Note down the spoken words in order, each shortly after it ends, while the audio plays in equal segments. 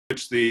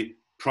which the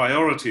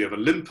priority of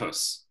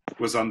Olympus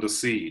was under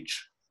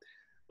siege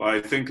by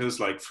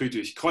thinkers like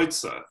Friedrich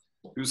Kreutzer,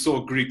 who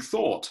saw Greek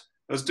thought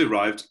as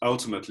derived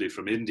ultimately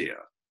from India.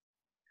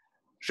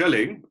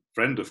 Schelling,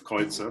 friend of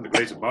Kreutzer and a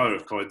great admirer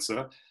of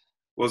Kreutzer,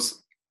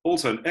 was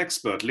also an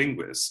expert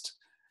linguist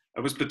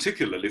and was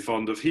particularly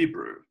fond of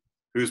Hebrew,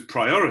 whose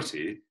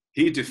priority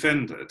he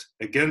defended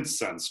against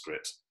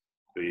Sanskrit,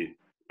 the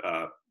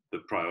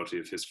priority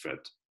of his friend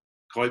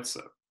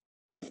Kreutzer.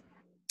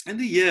 In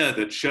the year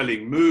that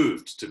Schelling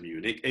moved to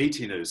Munich,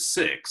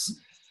 1806,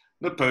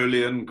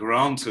 Napoleon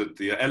granted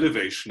the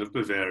elevation of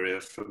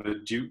Bavaria from a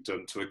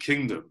dukedom to a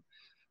kingdom.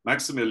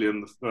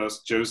 Maximilian I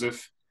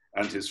Joseph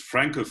and his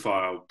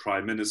Francophile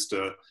prime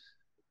minister,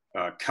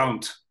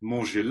 Count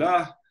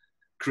Montgelas,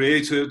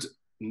 created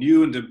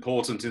new and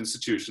important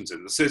institutions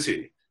in the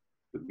city.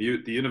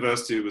 The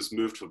university was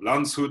moved from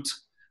Landshut,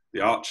 the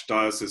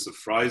Archdiocese of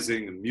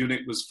Freising and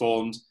Munich was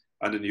formed,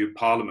 and a new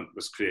parliament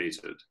was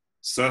created.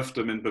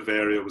 Serfdom in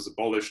Bavaria was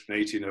abolished in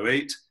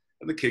 1808,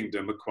 and the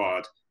kingdom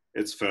acquired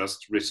its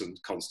first written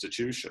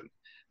constitution.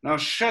 Now,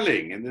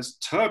 Schelling, in this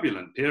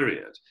turbulent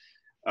period,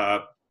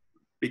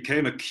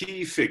 became a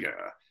key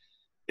figure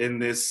in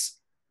this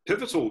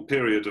pivotal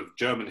period of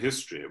German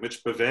history in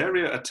which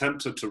Bavaria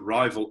attempted to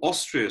rival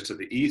Austria to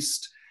the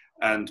east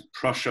and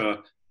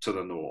Prussia to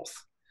the north.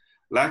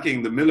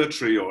 Lacking the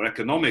military or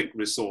economic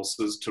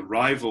resources to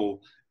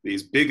rival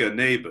these bigger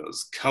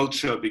neighbors,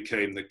 culture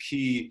became the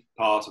key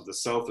part of the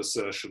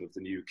self-assertion of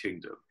the new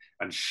kingdom.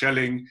 And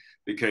Schelling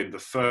became the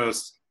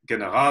first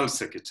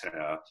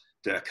Generalsekretär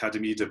der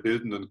Akademie der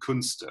Bildenden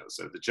Künste,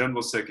 so the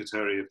General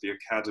Secretary of the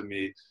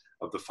Academy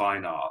of the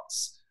Fine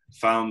Arts,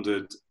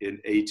 founded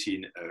in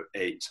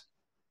 1808.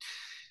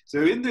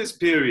 So in this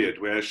period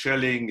where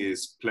Schelling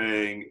is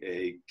playing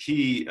a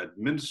key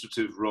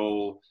administrative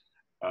role,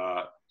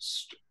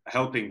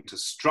 helping to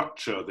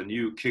structure the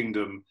new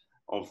kingdom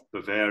of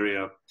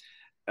Bavaria,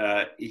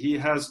 he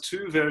has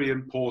two very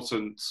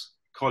important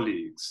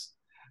colleagues.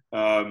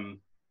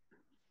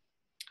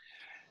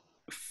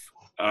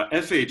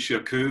 F.H.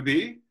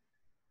 Jacobi,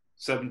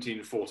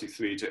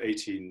 1743 to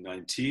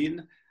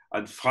 1819,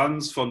 and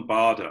Franz von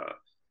Baader,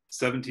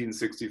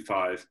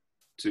 1765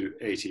 to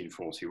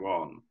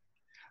 1841.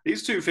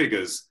 These two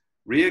figures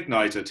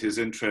reignited his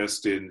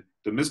interest in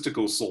the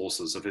mystical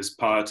sources of his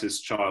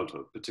pietist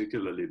childhood,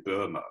 particularly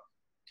Burma.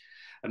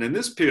 And in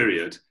this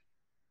period,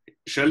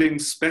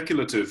 Schelling's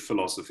speculative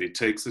philosophy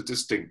takes a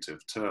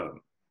distinctive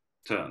turn.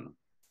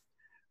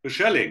 For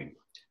Schelling,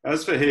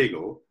 as for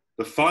Hegel,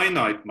 the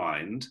finite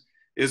mind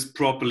is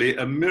properly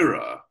a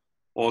mirror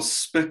or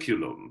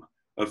speculum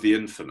of the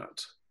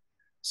infinite.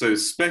 So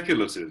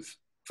speculative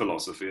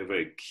philosophy, a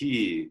very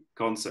key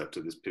concept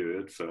of this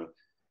period for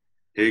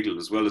Hegel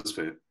as well as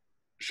for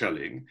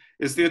Schelling,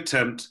 is the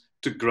attempt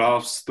to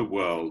grasp the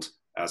world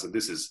as, and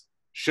this is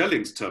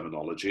Schelling's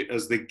terminology,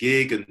 as the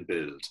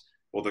Gegenbild,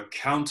 or the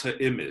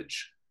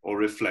counter-image or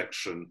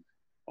reflection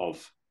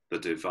of the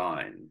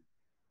divine.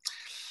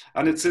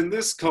 And it's in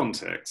this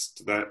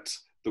context that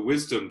the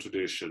wisdom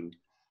tradition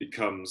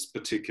becomes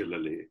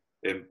particularly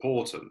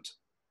important.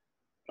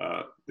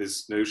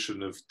 This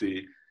notion of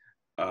the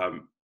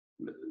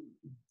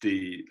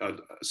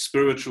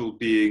spiritual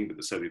being with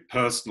a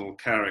semi-personal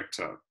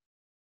character.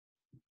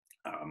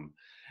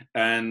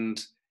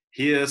 And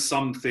here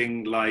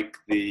something like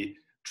the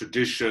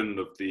tradition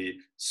of the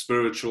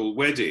spiritual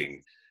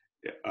wedding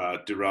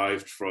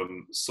derived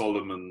from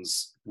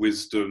Solomon's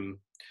wisdom,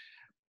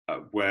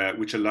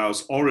 which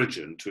allows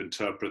Origen to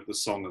interpret the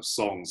Song of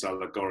Songs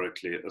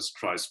allegorically as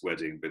Christ's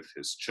wedding with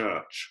his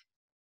church,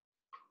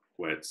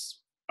 where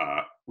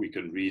we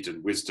can read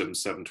in Wisdom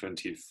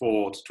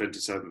 7:24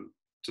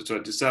 to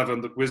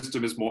 27 that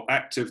wisdom is more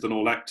active than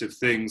all active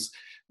things,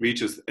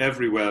 reacheth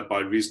everywhere by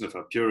reason of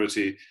her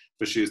purity,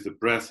 for she is the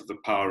breath of the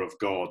power of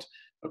God,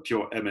 a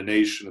pure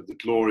emanation of the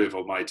glory of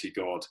Almighty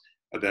God,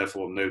 and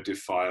therefore no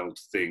defiled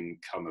thing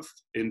cometh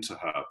into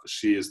her, for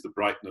she is the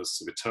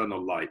brightness of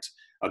eternal light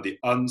and the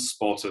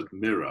unspotted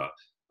mirror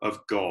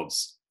of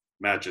God's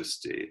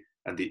majesty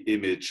and the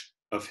image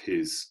of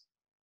his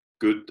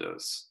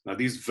goodness. Now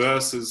these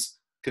verses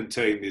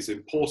contain these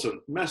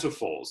important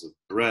metaphors of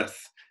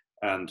breath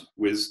and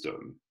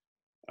wisdom.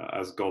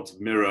 As God's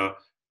mirror,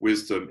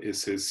 wisdom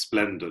is his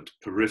splendid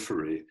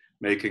periphery,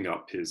 making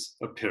up his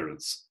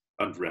appearance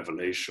and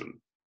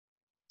revelation.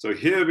 So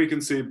here we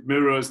can see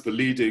mirror as the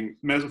leading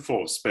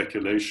metaphor of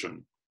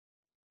speculation.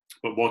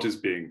 But what is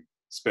being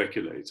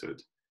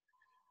speculated?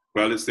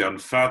 Well, it's the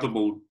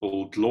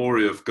unfathomable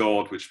glory of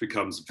God which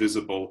becomes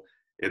visible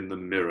in the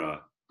mirror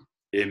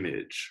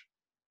image.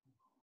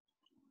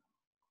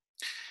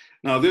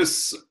 Now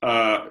this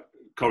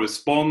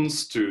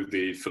corresponds to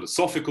the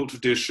philosophical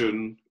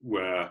tradition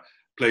where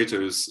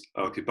Plato's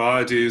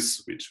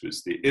Alcibiades, which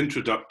was the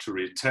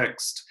introductory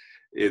text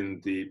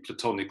in the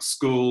Platonic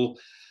school,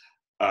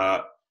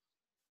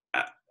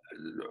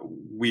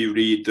 we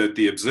read that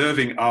the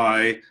observing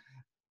eye,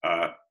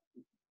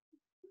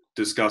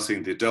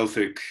 discussing the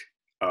Delphic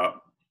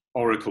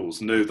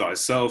oracles, know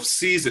thyself,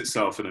 sees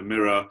itself in a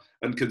mirror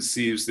and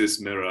conceives this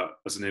mirror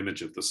as an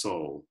image of the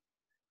soul.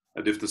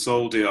 And if the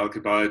soul, dear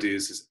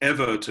Alcibiades, is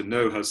ever to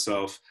know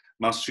herself,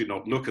 must she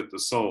not look at the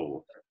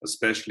soul,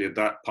 especially at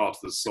that part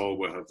of the soul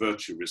where her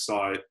virtue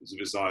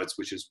resides,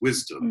 which is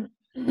wisdom,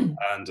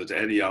 and at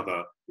any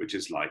other which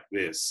is like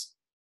this.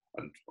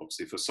 And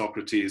obviously for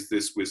Socrates,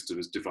 this wisdom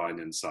is divine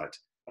insight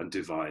and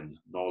divine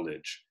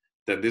knowledge.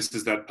 Then this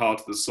is that part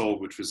of the soul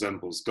which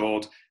resembles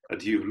God,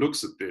 and he who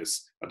looks at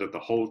this and at the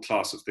whole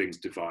class of things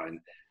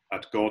divine,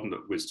 at God and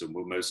at wisdom,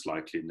 will most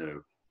likely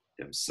know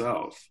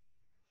himself.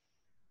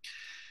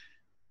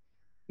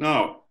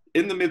 Now,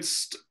 in the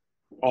midst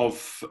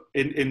of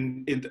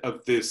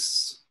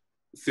this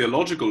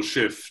theological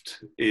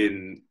shift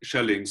in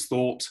Schelling's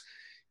thought,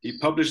 he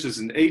publishes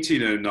in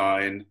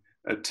 1809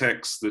 a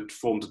text that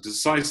formed a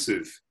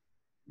decisive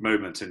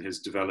moment in his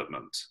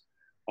development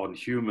on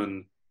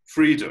human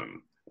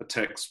freedom, a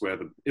text where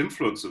the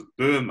influence of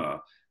Burma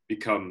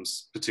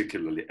becomes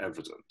particularly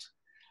evident.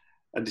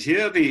 And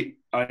here the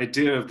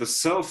idea of the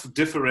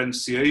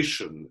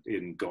self-differentiation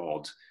in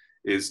God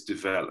is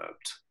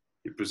developed.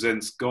 He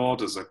presents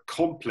God as a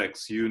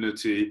complex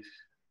unity,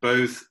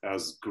 both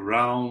as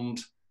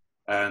ground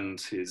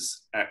and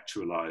his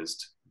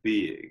actualized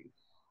being.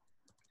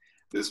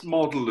 This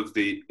model of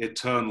the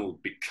eternal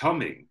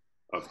becoming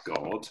of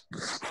God,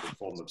 the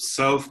form of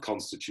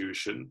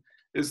self-constitution,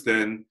 is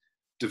then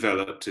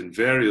developed in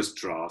various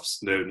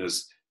drafts known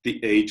as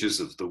the ages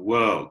of the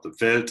world, the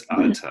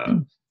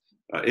Weltalter.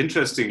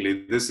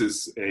 Interestingly, this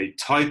is a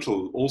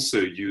title also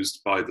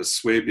used by the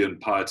Swabian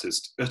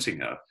pietist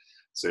Oettinger.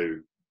 So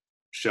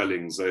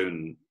Schelling's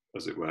own,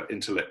 as it were,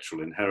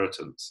 intellectual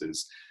inheritance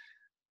is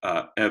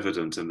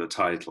evident in the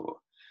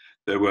title.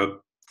 There were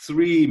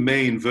three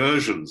main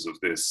versions of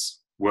this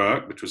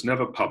work, which was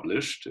never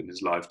published in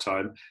his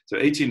lifetime. So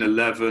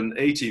 1811,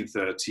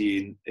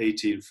 1813,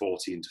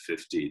 1814 to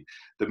 15.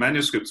 The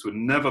manuscripts were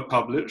never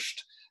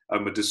published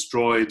and were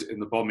destroyed in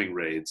the bombing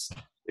raids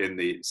in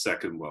the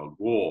Second World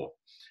War.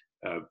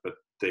 But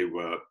they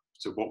were,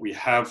 so what we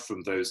have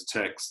from those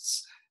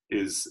texts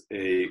is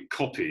a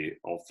copy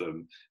of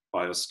them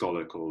by a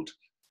scholar called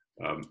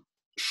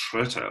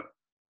Schroeter.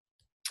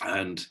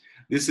 And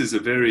this is a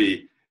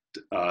very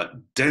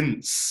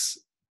dense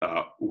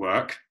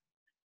work.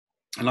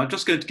 And I'm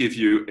just going to give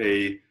you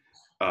a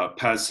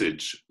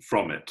passage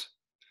from it,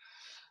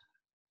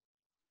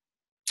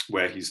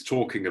 where he's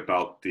talking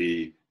about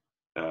the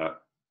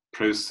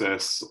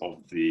process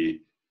of the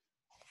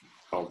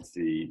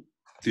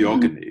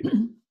theogony.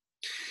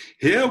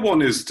 Here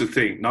one is to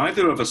think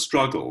neither of a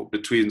struggle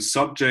between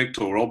subject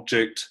or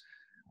object,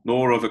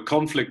 nor of a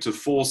conflict of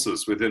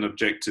forces within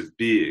objective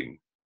being,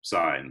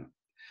 sein.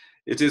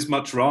 It is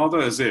much rather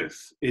as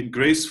if, in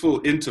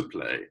graceful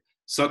interplay,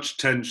 such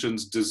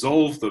tensions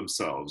dissolve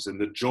themselves in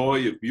the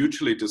joy of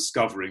mutually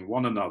discovering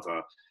one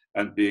another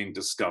and being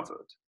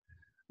discovered.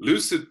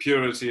 Lucid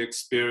purity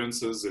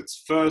experiences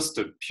its first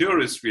and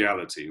purest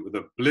reality with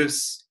a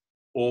bliss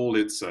all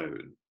its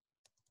own.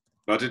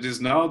 But it is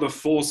now the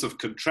force of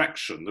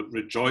contraction that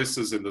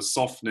rejoices in the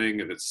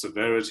softening of its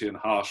severity and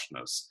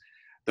harshness,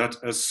 that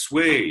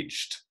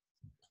assuaged,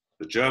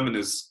 the German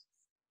is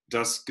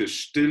das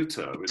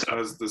Gestillte, which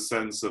has the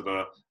sense of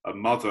a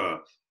mother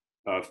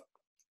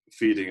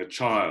feeding a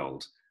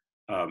child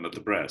at the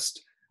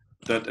breast,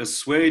 that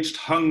assuaged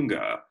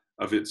hunger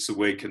of its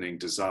awakening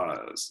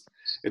desires.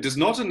 It is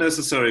not a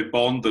necessary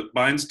bond that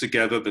binds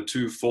together the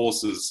two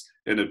forces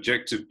in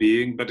objective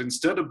being, but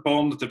instead a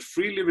bond that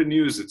freely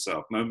renews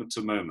itself moment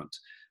to moment,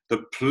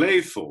 the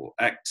playful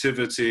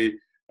activity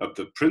of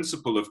the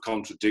principle of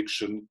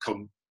contradiction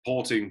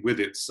comporting with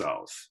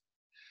itself.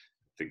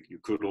 I think you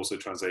could also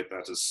translate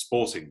that as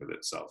sporting with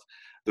itself.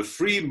 The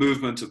free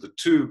movement of the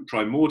two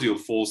primordial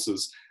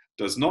forces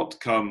does not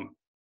come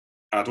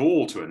at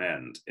all to an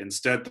end.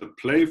 Instead, the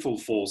playful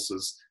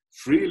forces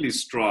freely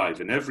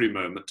strive in every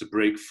moment to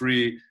break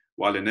free,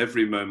 while in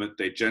every moment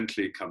they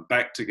gently come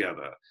back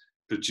together,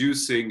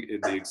 producing in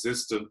the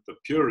existent the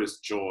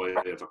purest joy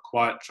of a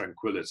quiet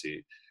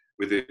tranquility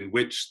within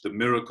which the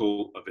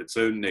miracle of its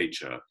own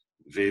nature,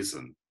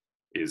 Wesen,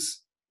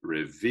 is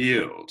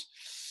revealed.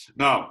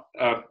 Now,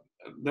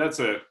 that's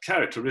a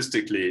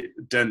characteristically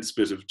dense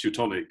bit of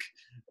Teutonic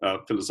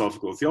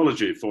philosophical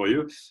theology for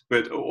you,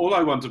 but all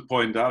I want to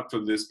point out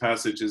from this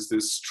passage is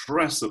this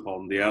stress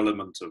upon the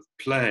element of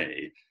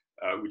play,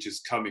 which is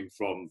coming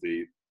from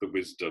the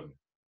wisdom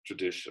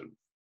tradition.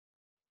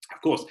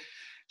 Of course,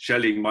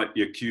 Schelling might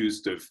be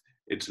accused of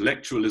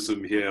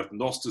intellectualism here, of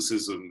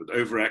Gnosticism, with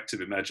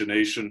overactive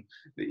imagination,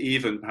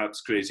 even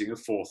perhaps creating a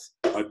fourth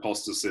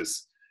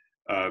hypostasis,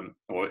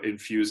 or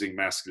infusing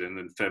masculine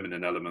and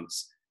feminine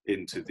elements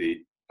into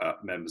the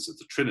members of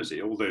the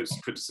Trinity. All those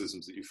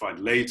criticisms that you find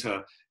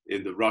later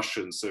in the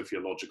Russian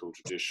sophiological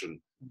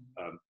tradition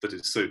that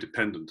is so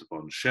dependent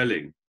upon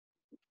Schelling.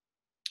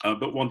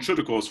 But one should,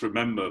 of course,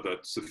 remember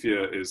that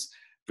Sophia is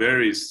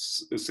very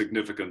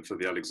significant for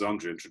the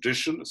Alexandrian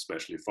tradition,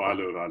 especially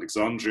Philo of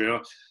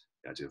Alexandria,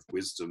 the idea of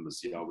wisdom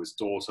as Yahweh's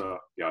daughter,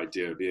 the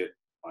idea of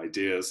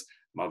ideas,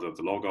 mother of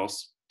the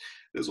Logos.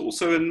 There's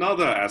also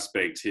another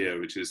aspect here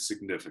which is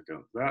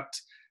significant, that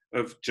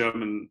of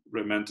German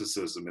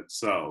Romanticism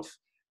itself,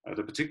 a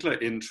particular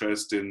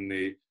interest in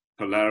the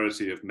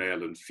polarity of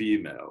male and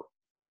female.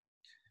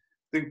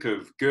 Think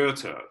of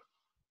Goethe.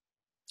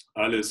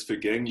 Alles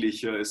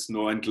Vergängliche ist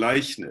nur ein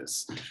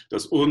Gleichnis.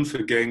 Das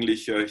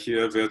Unvergängliche,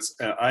 hier wird's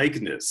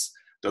Ereignis.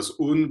 Das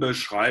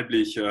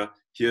Unbeschreibliche,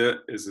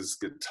 hier ist es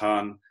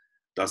getan.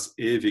 Das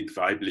ewig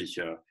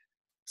Weibliche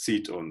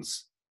zieht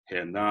uns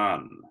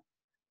hernan.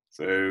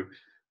 So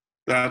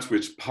that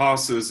which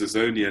passes is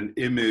only an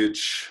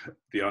image.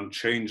 The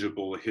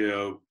unchangeable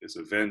here is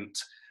event.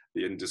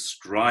 The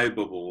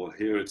indescribable,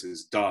 here it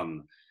is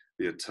done.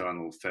 The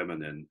eternal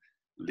feminine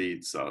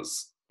leads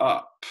us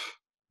up.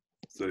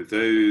 So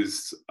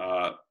those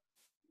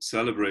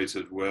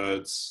celebrated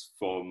words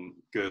from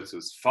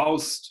Goethe's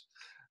Faust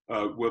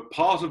were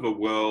part of a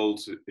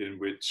world in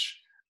which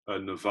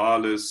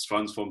Novalis,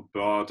 Franz von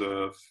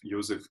Baader,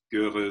 Joseph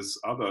Goeritz,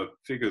 other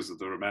figures of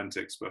the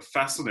Romantics were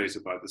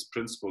fascinated by this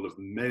principle of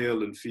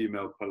male and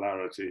female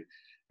polarity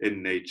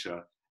in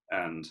nature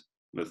and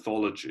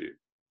mythology.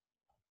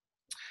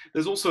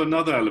 There's also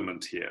another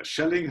element here.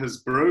 Schelling has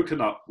broken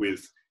up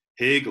with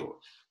Hegel.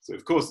 So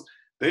of course,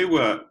 they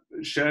were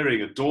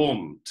sharing a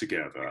dorm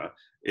together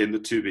in the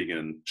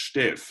Tübingen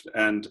Stift,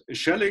 and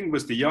Schelling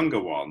was the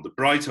younger one, the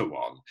brighter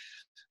one.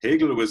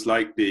 Hegel was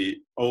like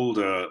the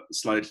older,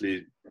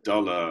 slightly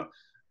duller,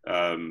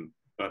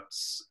 but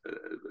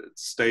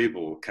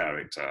stable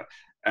character.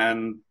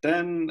 And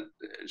then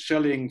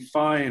Schelling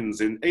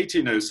finds in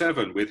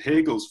 1807, with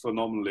Hegel's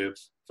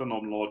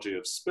phenomenology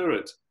of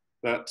spirit,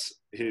 that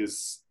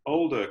his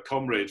older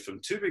comrade from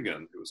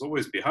Tübingen, who was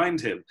always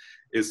behind him,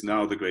 is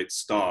now the great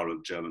star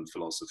of German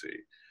philosophy.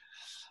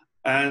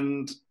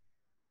 And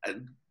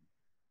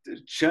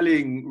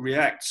Schelling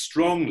reacts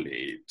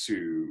strongly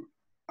to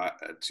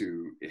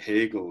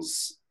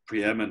Hegel's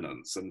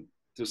preeminence, and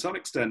to some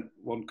extent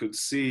one could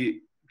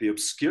see the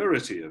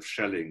obscurity of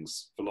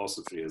Schelling's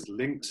philosophy as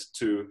linked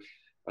to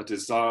a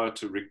desire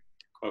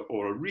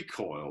or a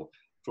recoil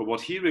for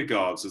what he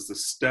regards as the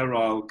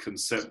sterile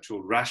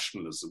conceptual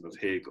rationalism of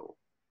Hegel.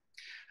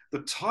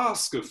 The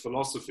task of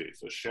philosophy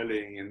for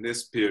Schelling in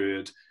this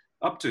period,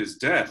 up to his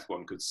death,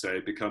 one could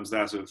say, becomes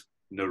that of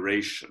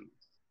narration.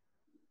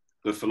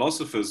 The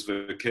philosopher's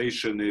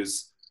vocation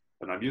is,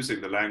 and I'm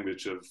using the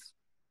language of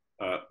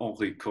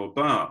Henri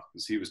Corbin,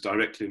 because he was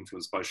directly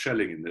influenced by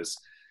Schelling in this,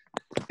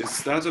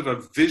 is that of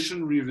a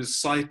visionary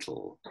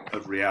recital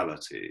of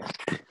reality.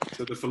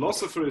 So the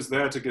philosopher is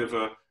there to give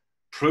a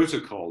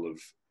protocol of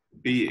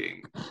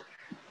being,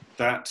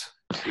 that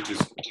which is,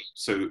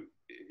 so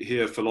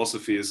here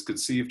philosophy is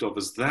conceived of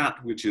as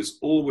that which is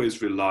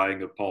always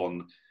relying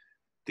upon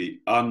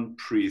the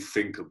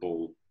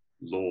unprethinkable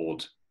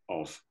Lord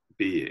of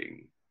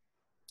being.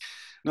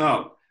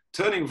 Now,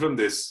 turning from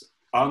this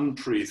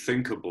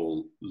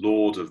unprethinkable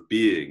Lord of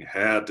being,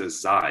 Herr des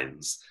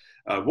Seins,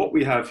 what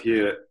we have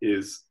here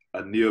is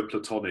a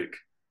Neoplatonic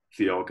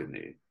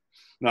theogony.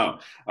 Now,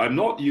 I'm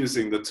not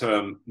using the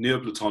term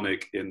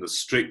Neoplatonic in the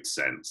strict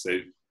sense, so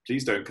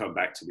please don't come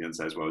back to me and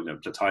say, well, you know,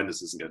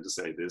 Plotinus isn't going to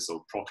say this,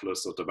 or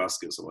Proclus or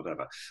Damascus or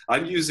whatever.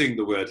 I'm using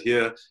the word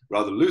here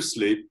rather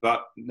loosely,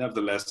 but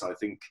nevertheless, I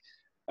think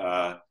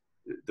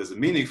there's a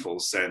meaningful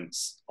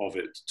sense of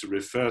it to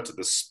refer to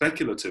the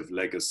speculative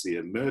legacy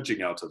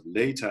emerging out of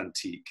late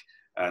antique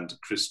and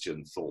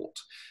Christian thought.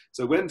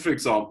 So when, for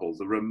example,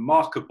 the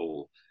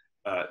remarkable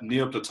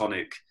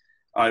Neoplatonic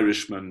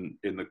Irishman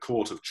in the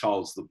court of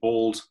Charles the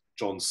Bald,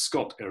 John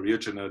Scott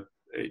Eriugena,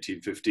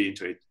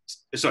 815,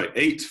 so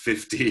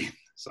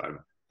I'm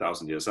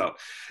 1,000 years out,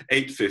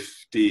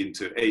 815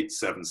 to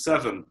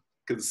 877,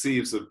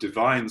 conceives of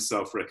divine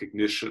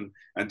self-recognition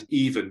and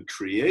even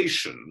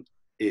creation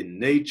in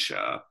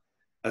nature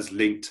as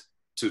linked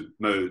to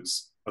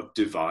modes of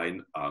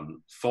divine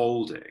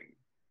unfolding.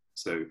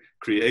 So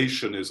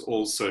creation is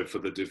also for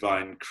the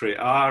divine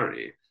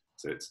creare,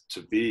 so it's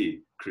to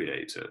be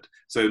created.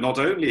 So not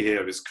only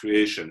here is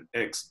creation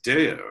ex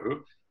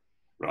deo,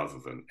 rather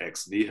than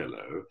ex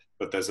nihilo,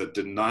 but there's a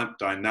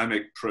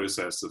dynamic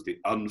process of the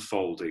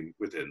unfolding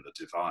within the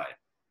divine.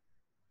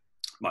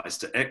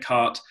 Meister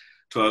Eckhart,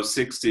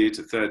 1260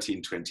 to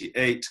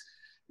 1328,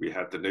 we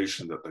had the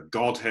notion that the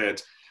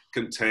Godhead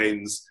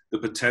contains the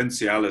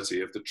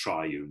potentiality of the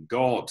triune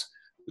God.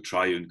 The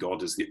triune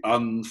God is the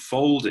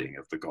unfolding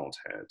of the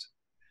Godhead.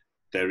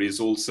 There is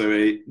also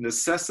a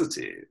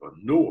necessity, or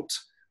naught,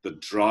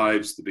 that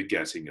drives the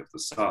begetting of the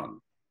Son.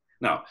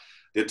 Now,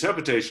 the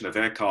interpretation of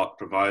Eckhart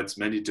provides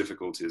many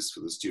difficulties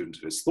for the student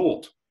of his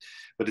thought,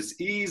 but it's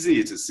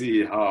easy to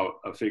see how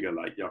a figure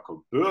like Jakob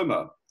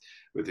Böhmer,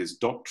 with his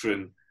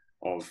doctrine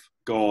of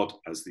God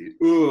as the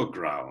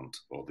Urground,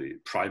 or the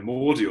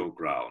primordial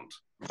ground,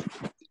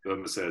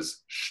 Böhmer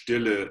says,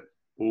 Stille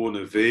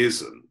ohne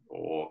Wesen,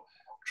 or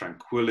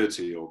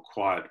tranquility or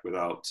quiet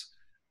without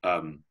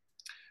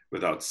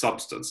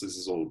substance, this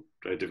is all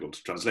very difficult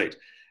to translate,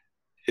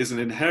 is an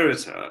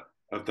inheritor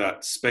of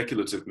that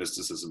speculative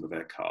mysticism of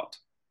Eckhart.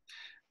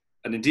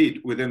 And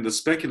indeed, within the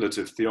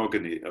speculative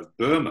theogony of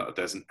Burma,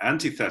 there's an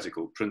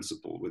antithetical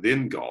principle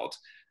within God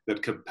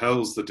that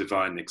compels the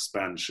divine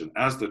expansion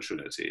as the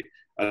Trinity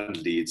and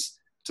leads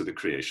to the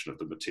creation of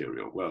the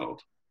material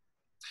world.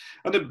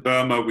 And in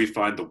Burma, we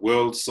find the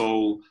world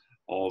soul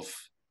of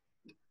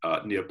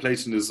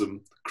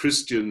Neoplatonism,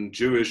 Christian,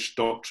 Jewish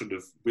doctrine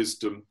of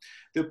wisdom,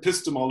 the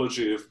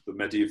epistemology of the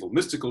medieval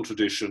mystical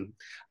tradition,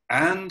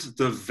 and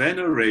the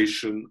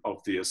veneration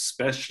of the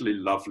especially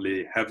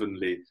lovely,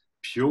 heavenly,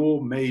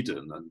 pure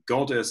maiden and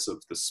goddess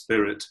of the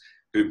spirit,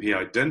 whom he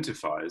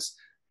identifies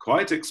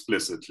quite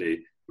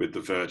explicitly with the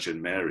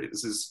Virgin Mary.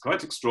 This is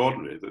quite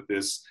extraordinary that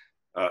this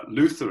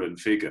Lutheran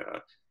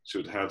figure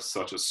should have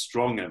such a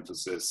strong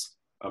emphasis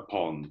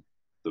upon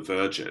the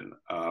Virgin.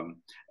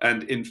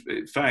 And in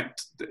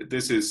fact,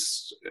 this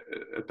is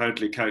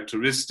apparently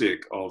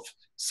characteristic of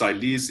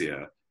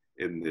Silesia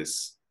in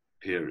this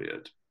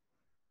period.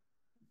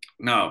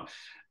 Now,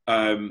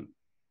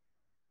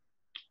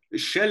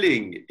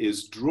 Schelling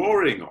is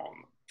drawing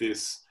on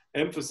this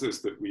emphasis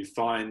that we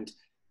find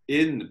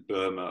in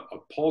Burma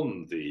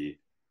upon the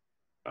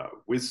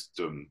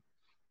wisdom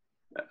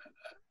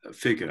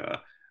figure,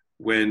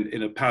 when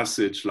in a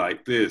passage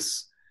like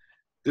this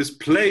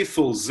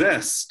playful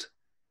zest,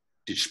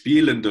 die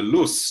spielende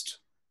Lust,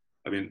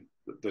 I mean,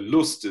 the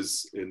Lust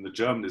is, in the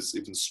German, is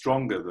even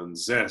stronger than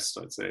zest,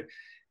 I'd say,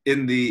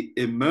 in the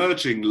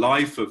emerging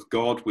life of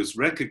God was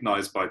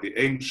recognized by the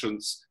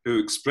ancients, who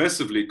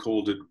expressively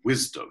called it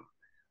wisdom,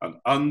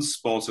 an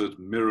unspotted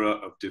mirror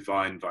of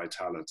divine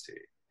vitality.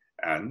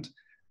 And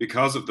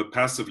because of the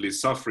passively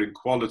suffering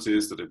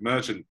qualities that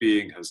emergent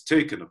being has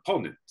taken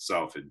upon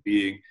itself in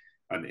being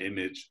an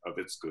image of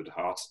its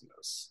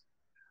good-heartedness.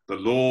 The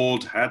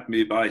Lord had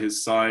me by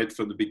his side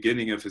from the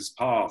beginning of his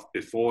path,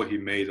 before he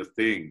made a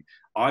thing.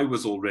 I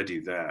was already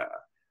there.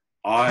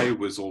 I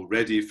was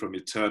already from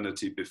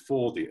eternity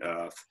before the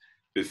earth,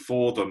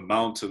 before the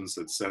mountains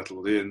had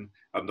settled in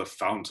and the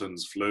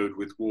fountains flowed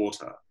with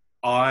water.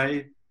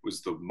 I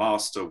was the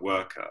master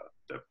worker,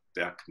 the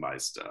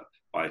Werkmeister,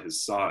 by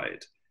his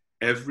side.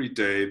 Every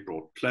day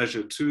brought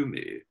pleasure to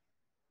me,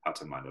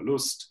 hatte meine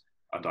Lust,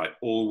 and I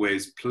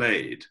always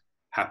played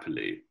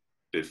happily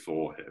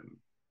before him.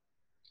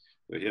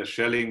 So here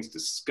Schelling's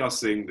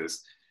discussing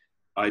this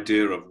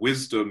idea of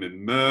wisdom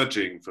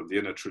emerging from the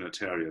inner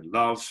Trinitarian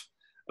love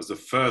as the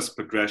first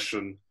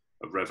progression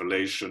of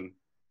revelation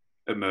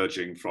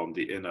emerging from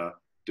the inner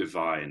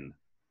divine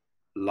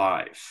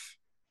life.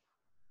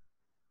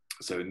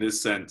 So in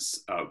this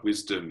sense,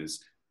 wisdom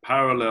is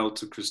parallel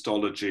to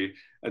Christology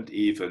and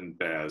even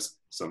bears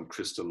some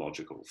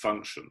Christological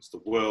functions.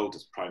 The world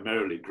is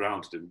primarily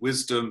grounded in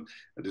wisdom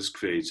and is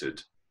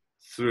created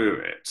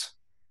through it.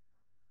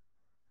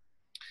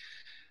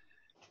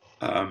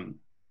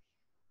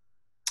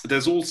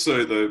 There's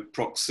also the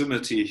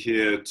proximity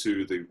here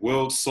to the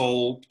world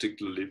soul,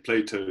 particularly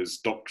Plato's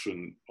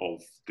doctrine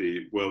of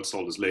the world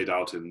soul is laid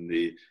out in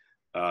the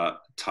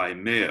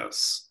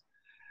Timaeus.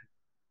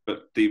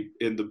 But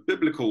in the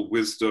biblical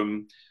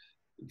wisdom,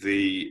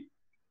 the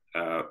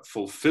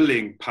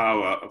fulfilling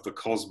power of the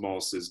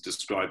cosmos is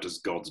described as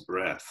God's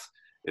breath.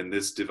 In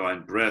this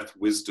divine breath,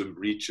 wisdom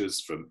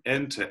reaches from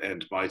end to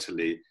end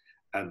mightily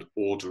and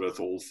ordereth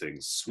all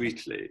things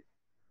sweetly.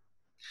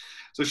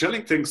 So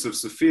Schelling thinks of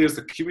Sophia as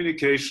the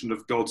communication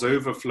of God's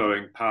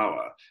overflowing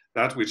power,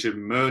 that which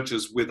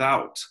emerges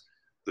without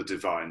the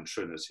divine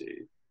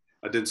Trinity.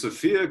 And in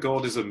Sophia,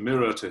 God is a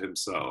mirror to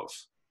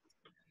himself.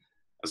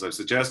 As I've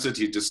suggested,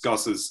 he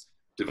discusses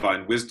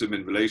divine wisdom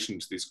in relation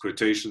to these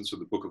quotations from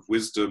the Book of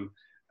Wisdom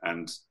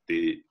and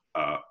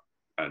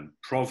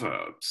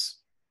Proverbs.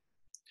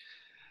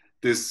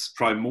 This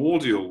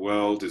primordial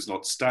world is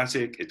not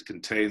static, it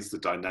contains the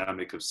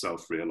dynamic of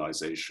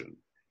self-realization.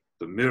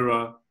 The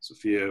mirror,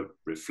 Sophia,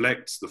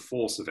 reflects the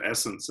force of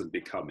essence and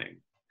becoming,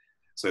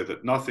 so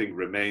that nothing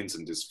remains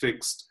and is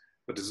fixed,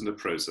 but is in a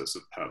process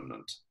of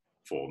permanent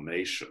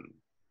formation.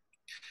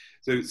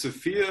 So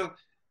Sophia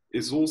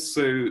is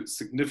also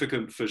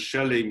significant for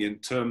Schelling in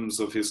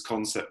terms of his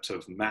concept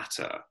of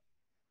matter.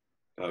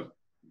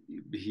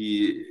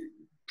 He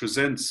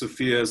presents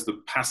Sophia as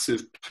the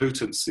passive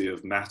potency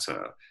of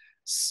matter,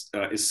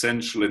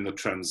 essential in the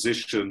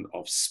transition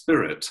of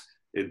spirit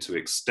into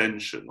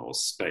extension or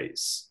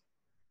space.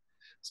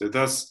 So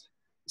thus,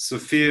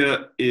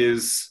 Sophia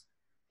is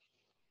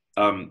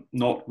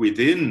not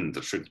within the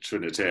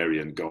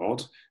Trinitarian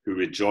God, who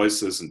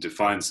rejoices and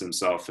defines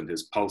himself in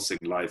his pulsing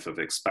life of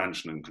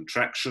expansion and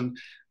contraction,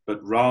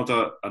 but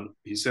rather,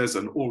 he says,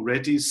 an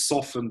already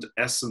softened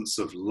essence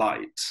of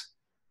light.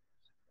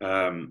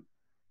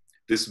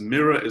 This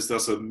mirror is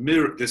thus a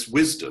mirror, this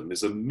wisdom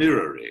is a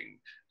mirroring,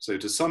 so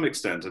to some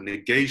extent a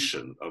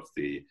negation of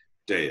the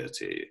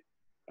deity.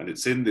 And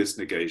it's in this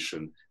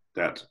negation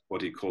that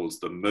what he calls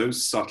the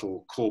most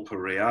subtle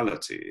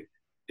corporeality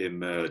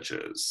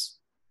emerges.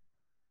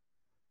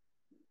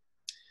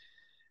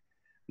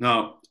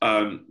 Now,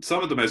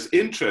 some of the most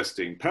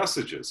interesting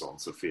passages on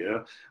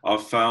Sophia are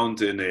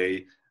found in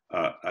a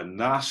a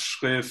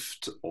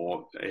Nachschrift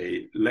or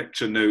a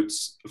lecture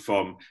notes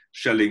from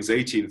Schelling's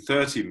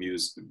 1830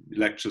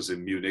 lectures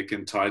in Munich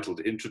entitled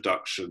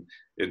Introduction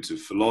into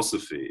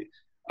Philosophy,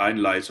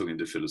 Einleitung in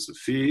die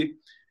Philosophie,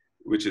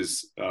 which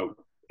is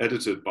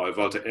edited by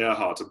Walter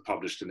Erhard and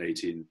published in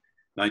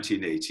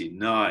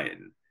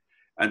 1989.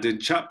 And in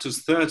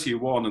chapters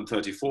 31 and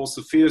 34,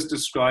 Sophia is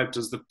described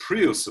as the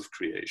prius of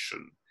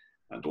creation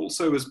and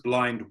also as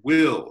blind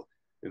will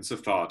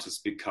insofar as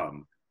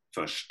become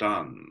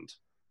Verstand.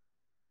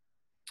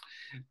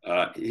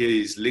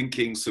 He's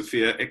linking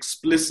Sophia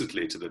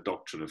explicitly to the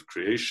doctrine of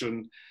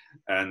creation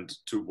and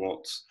to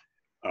what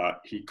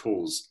he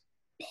calls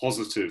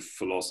positive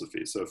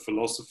philosophy. So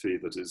philosophy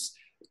that is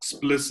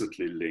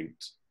explicitly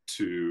linked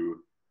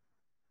to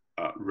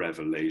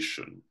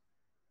revelation.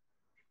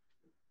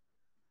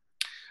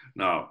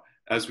 Now,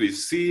 as we've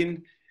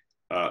seen,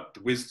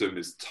 the wisdom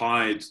is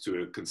tied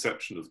to a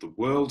conception of the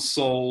world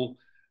soul,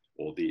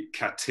 or the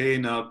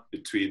catena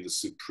between the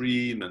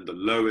supreme and the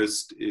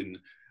lowest in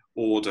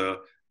order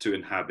to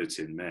inhabit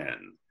in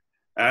men.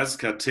 As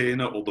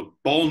catena, or the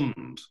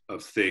bond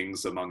of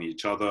things among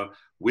each other,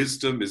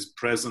 wisdom is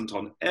present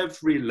on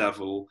every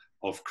level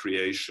of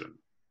creation.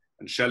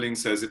 And Schelling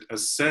says it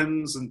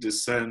ascends and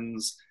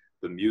descends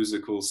the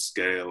musical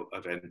scale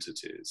of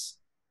entities.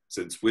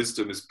 Since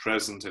wisdom is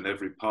present in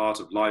every part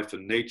of life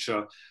and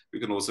nature, we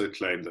can also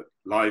claim that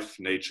life,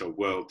 nature,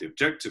 world, the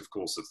objective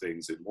course of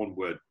things, in one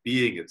word,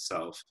 being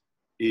itself,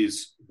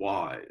 is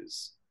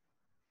wise.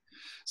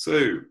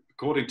 So,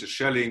 according to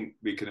Schelling,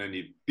 we can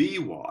only be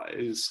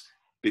wise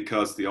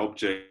because the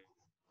object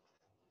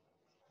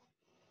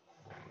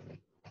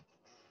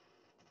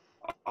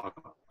are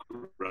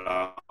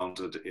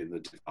grounded in the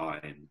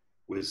divine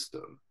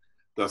wisdom.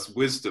 Thus,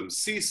 wisdom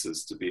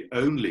ceases to be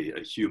only a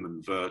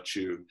human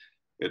virtue.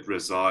 It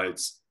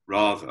resides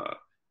rather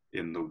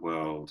in the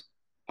world,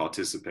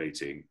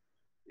 participating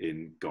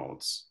in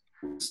God's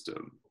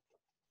wisdom.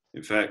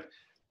 In fact,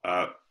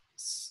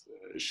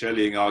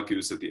 Schelling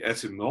argues that the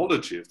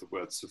etymology of the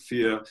word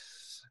Sophia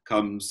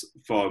comes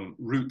from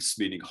roots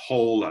meaning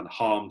whole,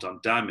 unharmed,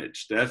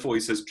 undamaged. Therefore, he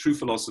says, true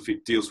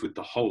philosophy deals with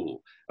the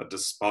whole and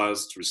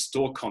aspires to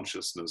restore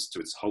consciousness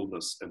to its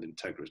wholeness and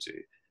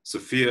integrity.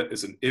 Sophia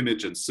is an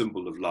image and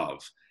symbol of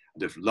love.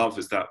 And if love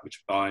is that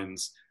which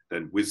binds,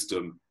 then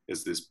wisdom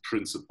is this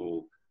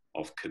principle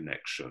of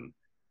connection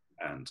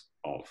and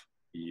of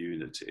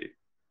unity.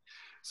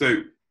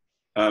 So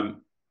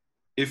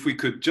if we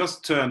could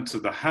just turn to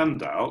the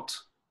handout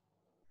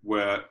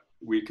where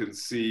we can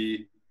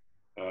see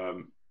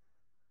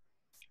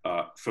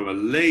from a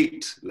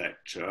late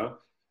lecture,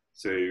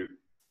 so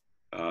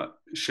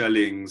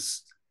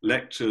Schelling's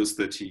lectures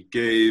that he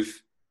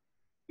gave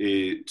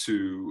in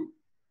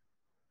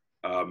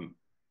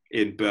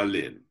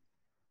Berlin.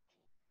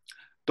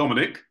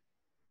 Dominic,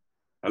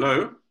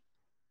 hello?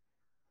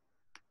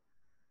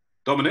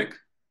 Dominic?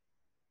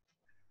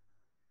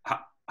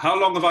 How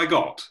long have I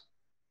got?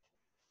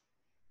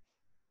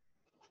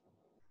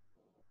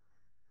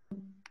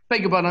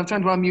 Beg your pardon, I'm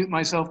trying to unmute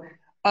myself.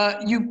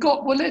 You've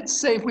got, well, let's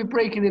say if we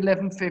break at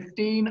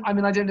 11:15, I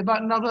mean, I don't know,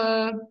 about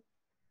another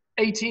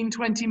 18,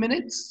 20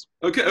 minutes?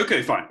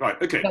 Okay, fine,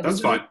 right, okay, that's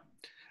fine.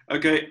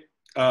 Okay,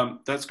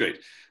 that's great.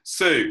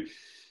 So,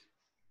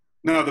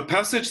 now the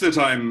passage that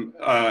I'm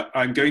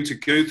going to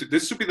go through,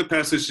 this will be the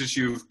passage that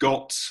you've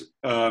got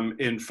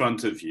in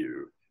front of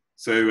you.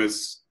 So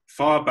as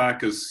far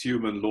back as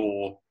human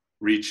law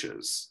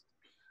reaches.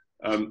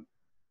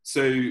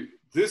 So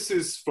this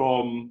is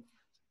from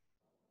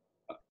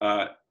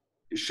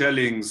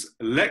Schelling's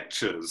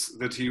lectures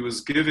that he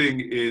was giving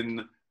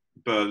in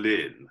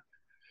Berlin.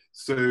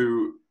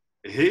 So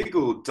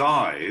Hegel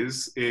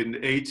dies in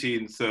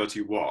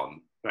 1831.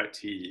 In fact,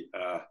 he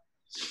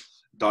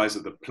dies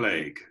of the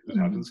plague, that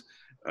happens.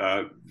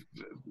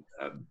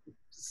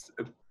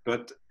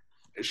 But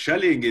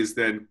Schelling is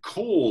then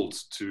called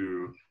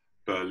to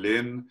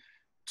Berlin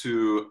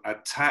to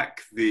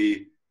attack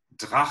the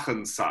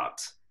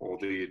Drachensat, or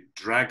the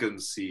dragon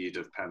seed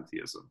of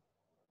pantheism.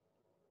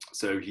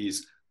 So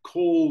he's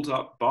called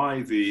up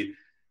by the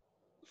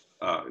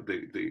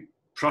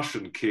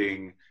Prussian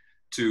king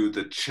to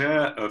the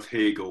chair of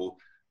Hegel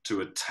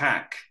to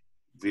attack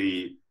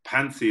the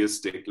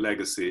pantheistic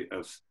legacy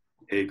of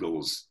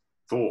Hegel's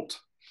thought.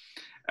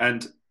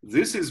 And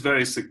this is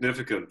very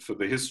significant for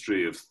the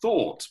history of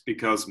thought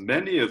because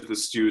many of the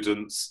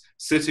students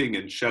sitting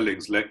in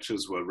Schelling's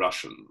lectures were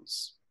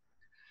Russians.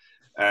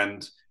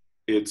 And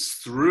it's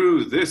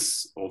through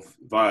this, or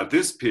via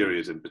this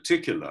period in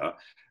particular,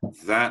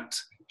 that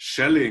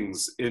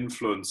Schelling's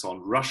influence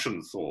on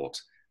Russian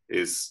thought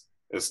is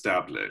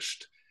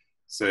established.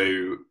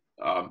 So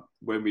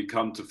when we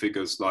come to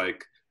figures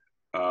like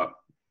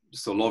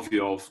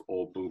Solovyov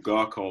or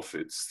Bulgakov,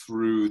 it's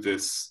through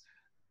this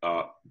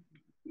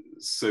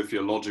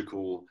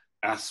sociological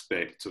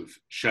aspect of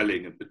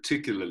Schelling, and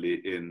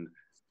particularly in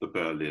the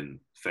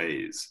Berlin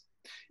phase.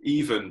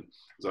 Even,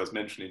 as I was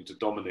mentioning to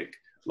Dominic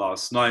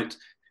last night,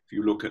 if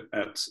you look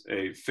at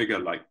a figure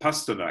like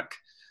Pasternak,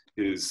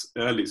 his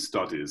early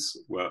studies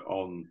were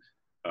on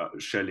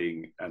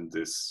Schelling and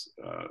this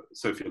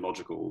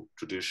sociological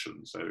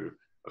tradition. So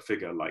a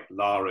figure like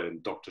Lara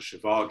and Dr.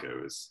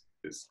 Zhivago is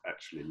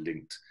actually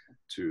linked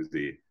to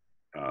the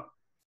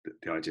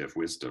idea of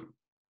wisdom.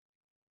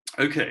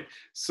 Okay,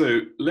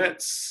 so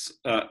let's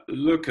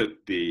look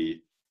at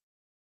the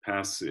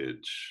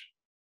passage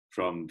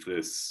from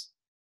this.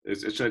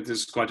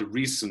 It's quite a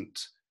recent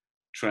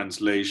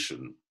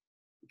translation.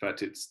 In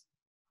fact,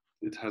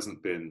 it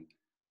hasn't been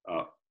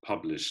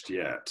published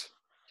yet.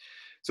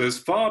 So as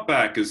far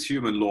back as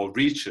human law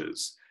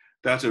reaches,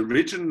 that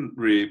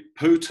originary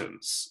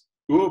potence,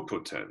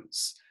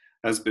 urpotens,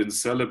 has been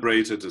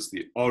celebrated as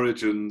the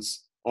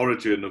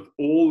origin of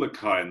all the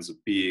kinds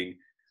of being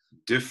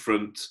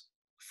different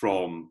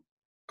from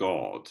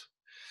God.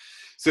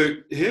 So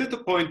here the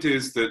point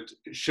is that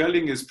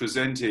Schelling is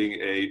presenting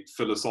a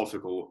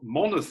philosophical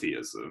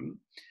monotheism,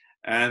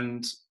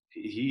 and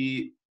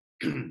he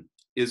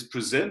is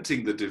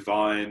presenting the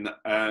divine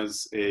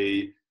as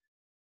a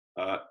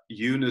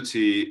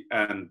unity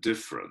and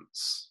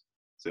difference.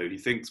 So he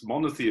thinks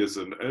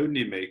monotheism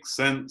only makes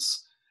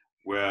sense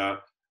where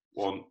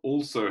one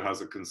also has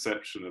a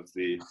conception of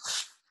the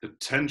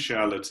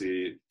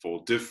potentiality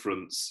for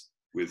difference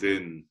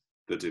within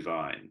the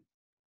divine.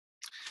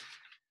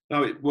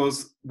 Now, it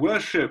was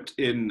worshipped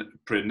in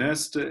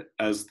Praeneste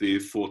as the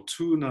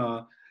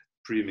Fortuna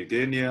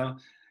Primigenia,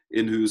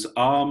 in whose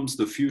arms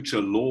the future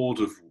Lord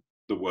of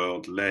the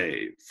world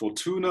lay.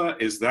 Fortuna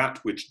is that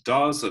which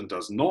does and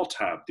does not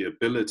have the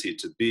ability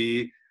to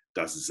be,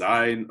 das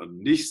Sein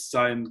und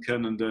Nichtsein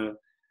kennende,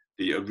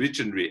 the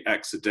originary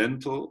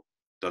accidental,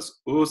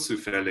 das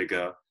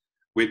Urzufällige,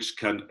 which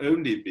can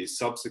only be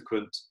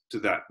subsequent to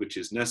that which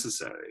is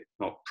necessary,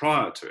 not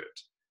prior to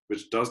it,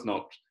 which does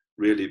not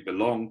really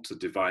belong to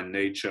divine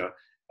nature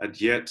and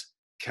yet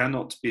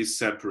cannot be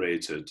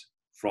separated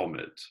from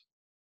it.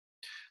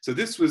 So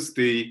this was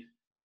the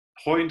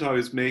point I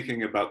was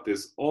making about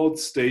this odd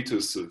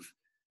status of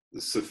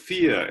the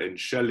Sophia in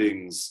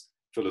Schelling's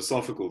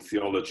philosophical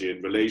theology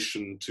in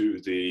relation to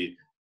the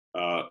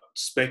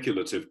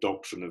speculative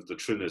doctrine of the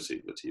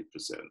Trinity that he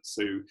presents.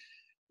 So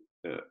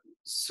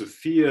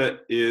Sophia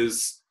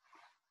is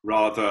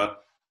rather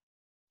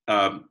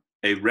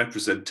a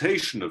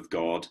representation of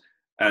God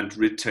and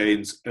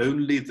retains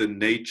only the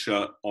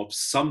nature of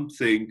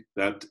something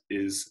that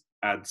is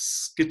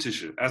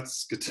adskittisch,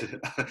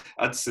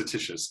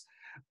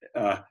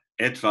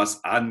 etwas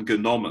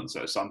angenommen,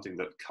 so something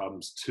that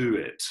comes to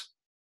it.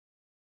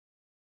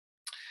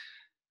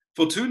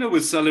 Fortuna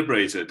was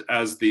celebrated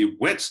as the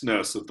wet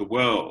nurse of the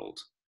world,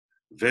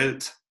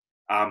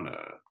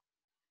 Weltamme.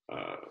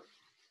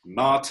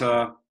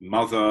 Mater,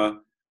 mother,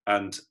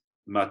 and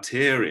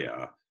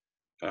materia,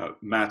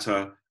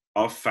 matter,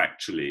 are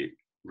factually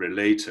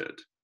related.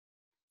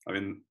 I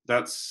mean,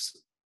 that's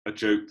a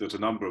joke that a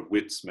number of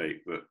wits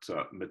make,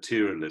 that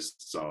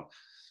materialists are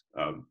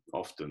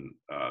often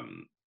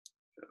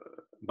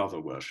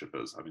mother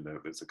worshippers. I mean,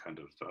 it's a kind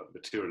of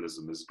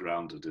materialism is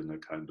grounded in a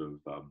kind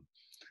of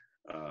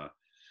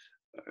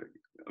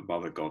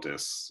mother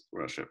goddess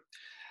worship.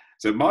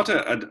 So matter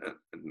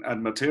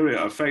and materia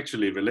are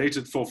factually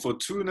related, for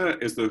Fortuna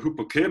is the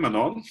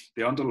hypokemenon,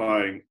 the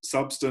underlying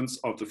substance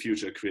of the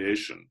future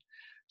creation.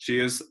 She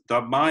is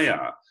the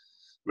Maya,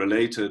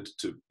 related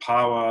to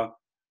power,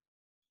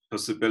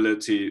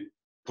 possibility,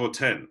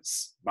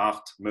 Potenz,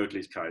 Macht,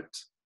 Möglichkeit,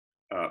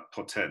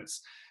 Potenz.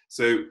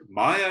 So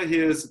Maya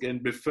here is again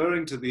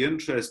referring to the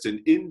interest in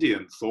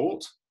Indian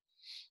thought,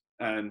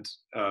 and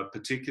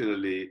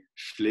particularly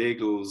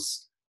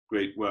Schlegel's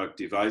great work,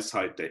 Die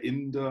Weisheit der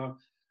Inder.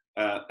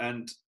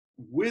 And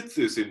with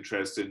this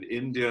interest in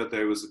India,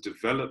 there was a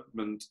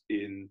development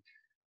in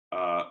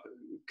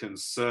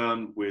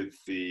concern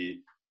with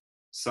the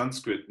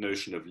Sanskrit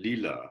notion of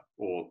lila,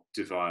 or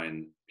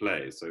divine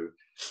play. So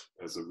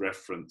there's a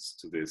reference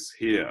to this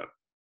here.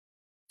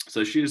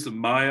 So she is the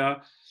Maya,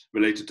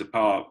 related to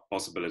power,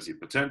 possibility,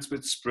 potence,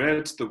 which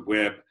spreads the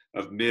web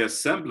of mere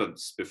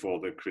semblance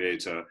before the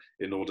creator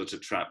in order to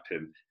trap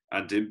him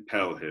and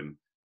impel him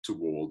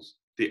towards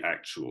the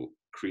actual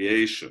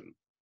creation.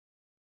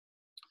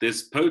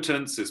 This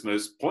potence is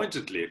most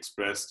pointedly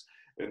expressed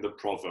in the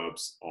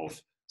Proverbs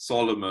of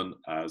Solomon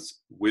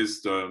as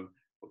wisdom,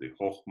 or the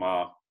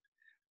Chokhmah.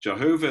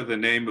 Jehovah, the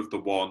name of the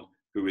one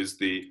who is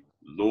the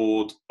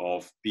Lord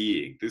of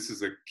being. This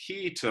is a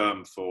key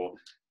term for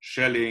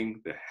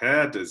Schelling, the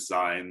hair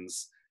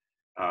designs,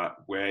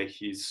 where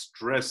he's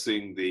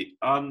stressing the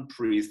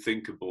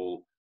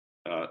unprethinkable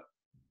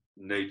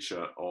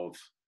nature of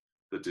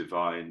the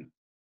divine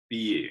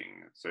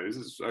being. So this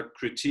is a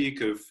critique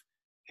of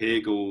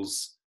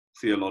Hegel's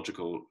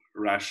theological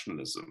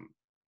rationalism.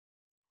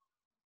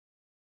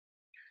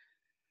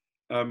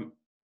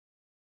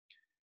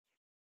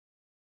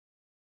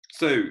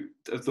 So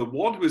the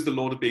one who is the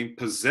Lord of being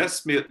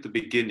possessed me at the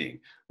beginning.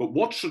 But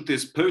what should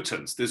this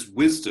potence, this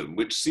wisdom,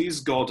 which sees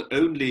God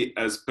only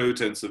as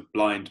potence of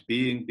blind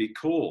being, be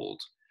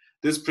called?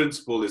 This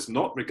principle is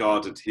not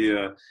regarded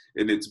here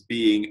in its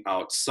being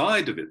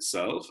outside of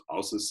itself,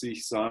 außer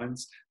sich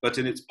Seins, but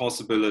in its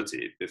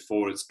possibility,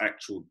 before its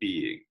actual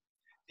being.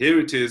 Here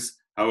it is,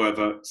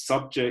 however,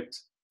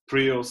 subject,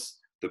 prius,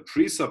 the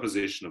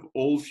presupposition of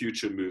all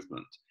future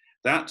movement,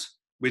 that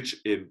which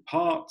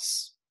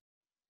imparts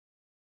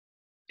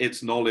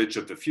its knowledge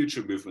of the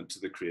future movement to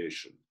the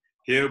creation.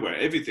 Here, where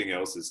everything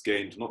else is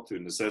gained not through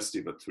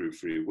necessity but through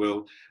free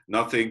will,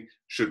 nothing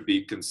should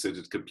be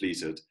considered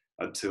completed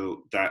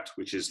until that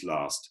which is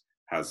last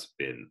has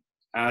been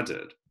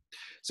added.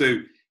 So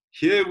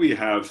here we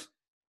have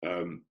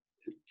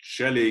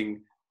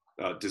Schelling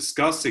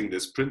discussing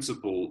this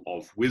principle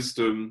of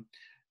wisdom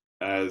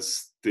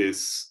as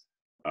this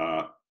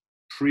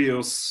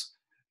prius,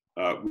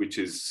 which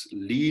is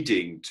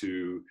leading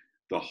to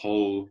the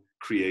whole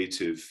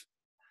creative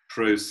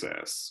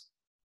process.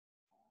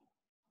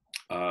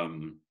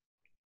 Now,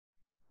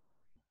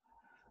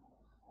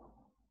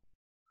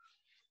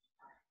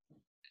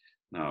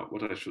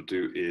 what I shall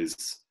do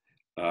is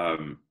I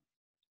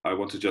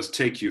want to just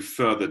take you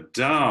further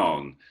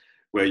down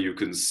where you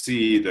can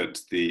see that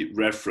the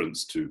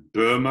reference to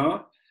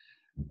Burma.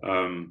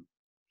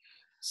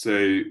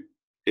 So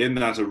in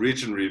that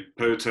originary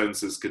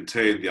potences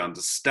contain the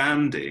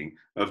understanding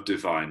of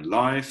divine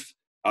life,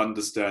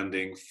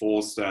 understanding,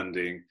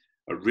 forestanding,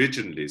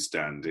 originally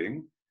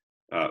standing,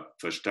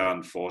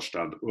 Verstand,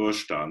 Vorstand,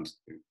 Urstand,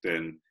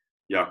 then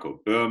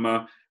Jakob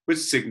Burma, which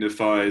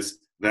signifies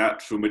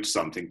that from which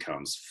something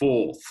comes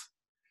forth.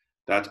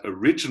 That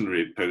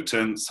originary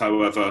potence,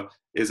 however,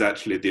 is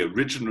actually the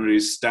originary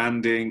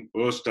standing,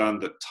 Urstand,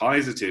 that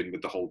ties it in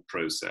with the whole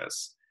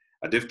process.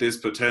 And if this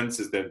potence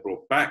is then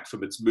brought back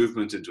from its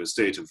movement into a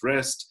state of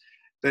rest,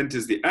 then it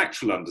is the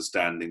actual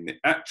understanding, the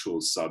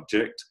actual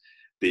subject,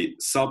 the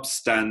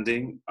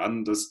substanding,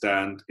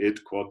 understand,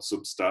 id quod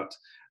substat,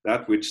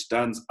 that which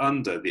stands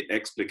under the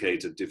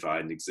explicated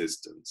divine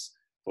existence.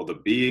 For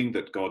the being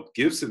that God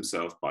gives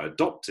himself by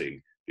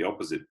adopting the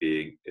opposite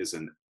being is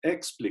an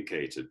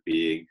explicated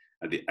being,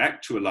 and the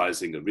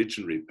actualizing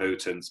originary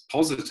potence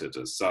posited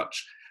as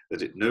such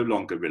that it no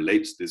longer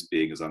relates this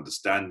being as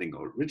understanding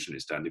or originally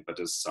standing,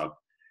 but as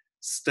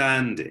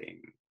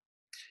substanding,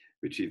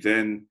 which he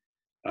then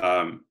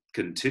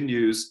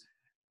continues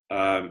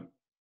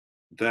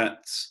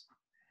that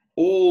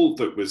all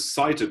that was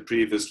cited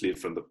previously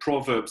from the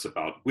Proverbs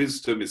about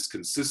wisdom is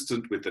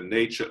consistent with the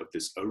nature of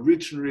this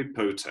originary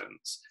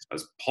potence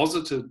as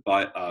posited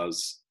by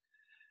us,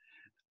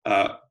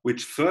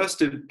 which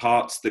first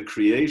imparts the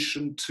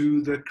creation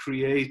to the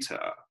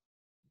Creator.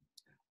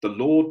 The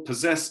Lord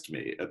possessed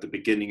me at the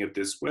beginning of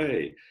this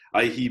way.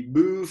 He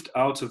moved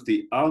out of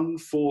the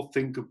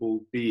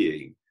unforethinkable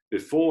being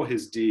before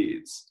his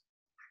deeds.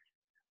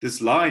 This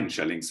line,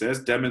 Schelling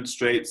says,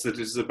 demonstrates that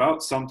it is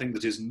about something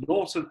that is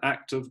not an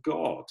act of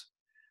God.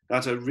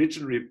 That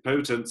originary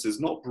potence is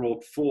not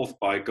brought forth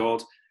by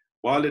God,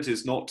 while it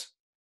is not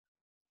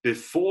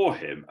before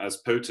him as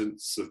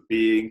potence of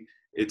being,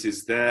 it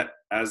is there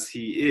as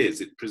he is.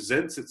 It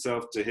presents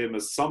itself to him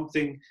as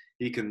something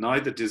he can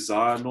neither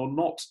desire nor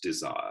not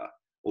desire.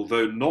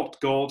 Although not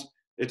God,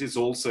 it is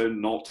also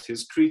not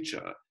his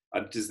creature,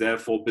 and it is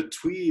therefore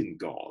between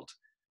God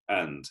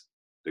and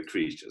the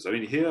creatures. I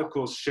mean, here, of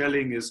course,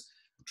 Schelling is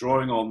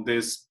drawing on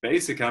this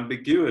basic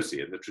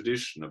ambiguity in the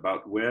tradition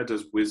about where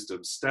does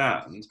wisdom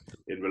stand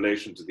in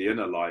relation to the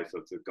inner life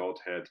of the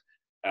Godhead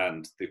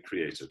and the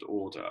created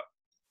order.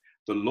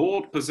 The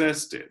Lord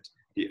possessed it.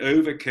 He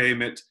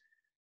overcame it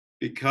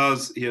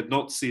because he had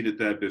not seen it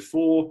there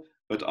before,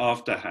 but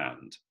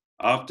afterhand,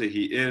 after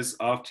he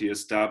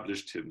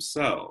established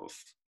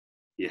himself.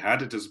 He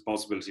had it as a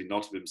possibility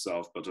not of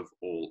himself, but of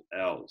all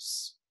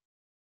else.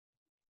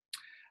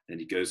 And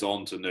he goes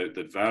on to note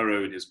that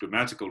Varro, in his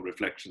grammatical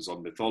reflections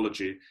on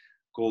mythology,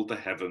 called the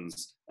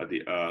heavens and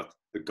the earth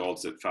the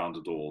gods that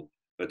founded all,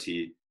 but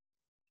he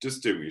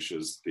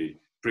distinguishes the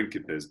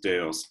principes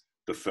deos,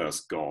 the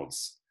first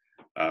gods,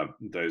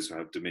 those who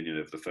have dominion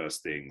over the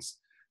first things,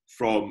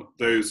 from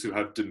those who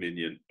have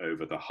dominion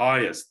over the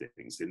highest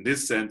things. In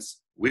this sense,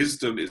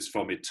 wisdom is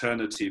from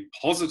eternity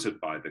posited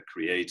by the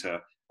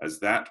Creator as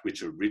that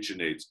which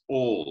originates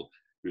all,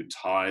 who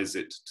ties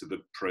it to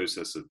the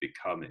process of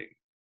becoming.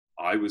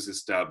 I was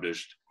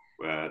established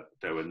where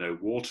there were no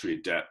watery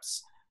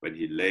depths when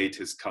he laid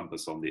his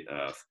compass on the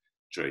earth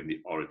during the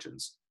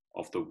origins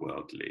of the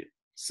worldly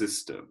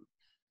system.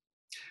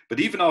 But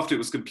even after it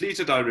was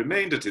completed, I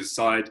remained at his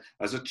side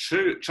as a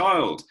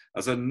child,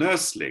 as a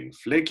nursling,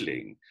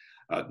 pflegling,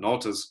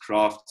 not as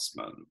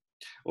craftsman,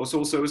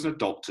 also as an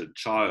adopted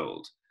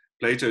child.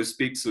 Plato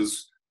speaks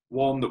as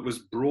one that was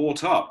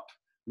brought up,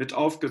 mit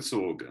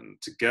aufgezogen,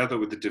 together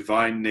with the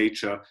divine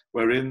nature,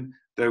 wherein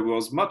there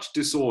was much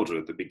disorder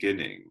at the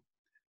beginning.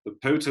 The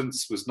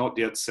potence was not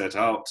yet set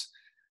out,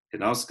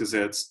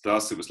 hinausgesetzt,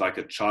 thus it was like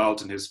a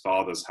child in his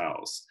father's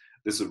house.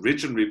 This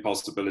originary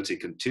possibility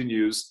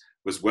continues,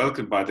 was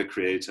welcomed by the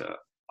Creator.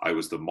 I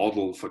was the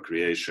model for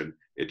creation.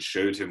 It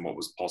showed him what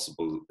was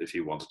possible if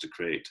he wanted to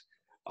create.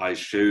 I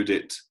showed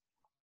it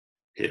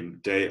him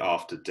day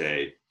after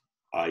day,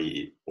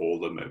 i.e. all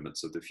the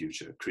moments of the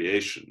future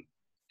creation.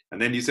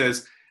 And then he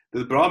says,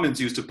 the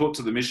Brahmins used to put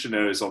to the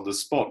missionaries on the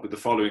spot with the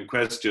following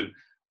question: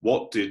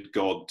 what did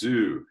God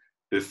do?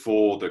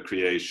 before the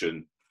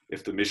creation,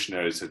 if the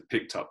missionaries had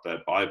picked up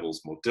their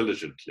Bibles more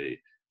diligently,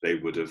 they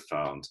would have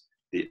found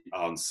the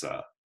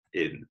answer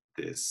in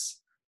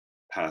this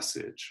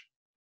passage.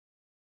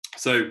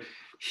 So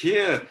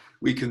here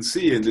we can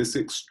see in this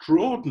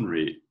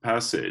extraordinary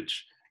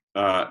passage,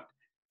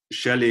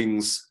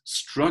 Schelling's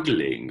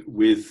struggling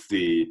with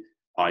the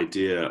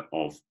idea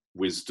of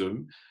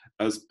wisdom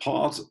as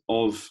part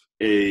of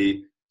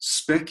a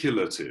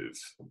speculative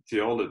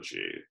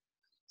theology.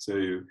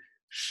 So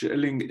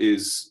Schelling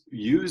is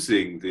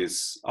using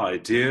this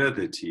idea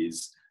that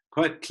he's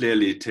quite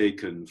clearly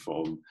taken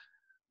from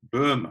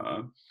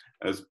Burma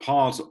as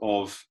part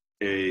of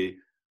a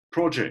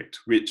project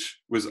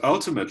which was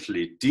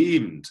ultimately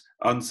deemed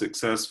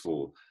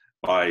unsuccessful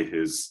by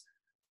his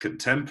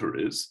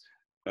contemporaries.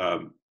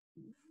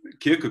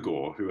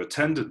 Kierkegaard, who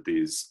attended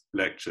these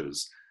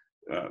lectures,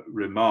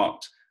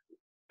 remarked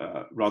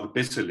rather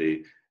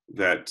bitterly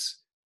that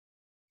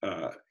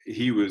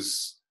he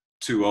was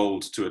too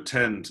old to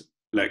attend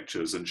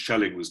lectures and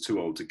Schelling was too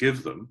old to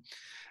give them.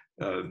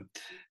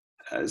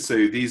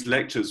 So these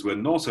lectures were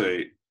not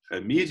an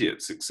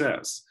immediate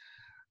success.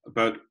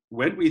 But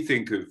when we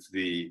think of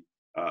the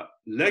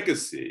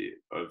legacy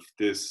of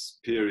this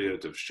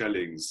period of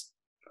Schelling's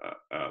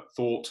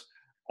thought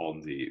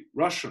on the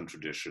Russian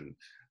tradition,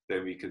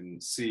 then we can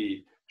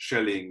see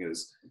Schelling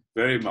as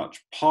very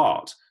much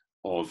part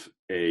of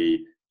a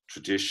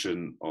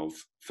tradition of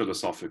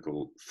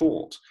philosophical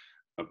thought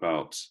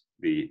about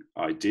the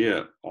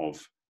idea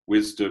of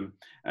wisdom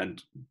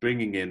and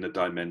bringing in a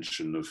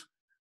dimension of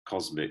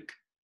cosmic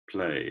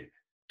play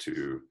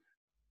to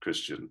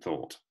Christian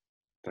thought.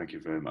 Thank you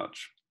very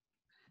much.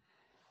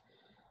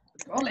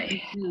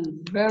 Thank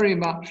you very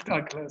much,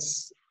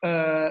 Douglas.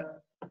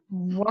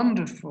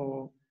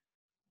 Wonderful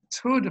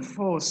tour de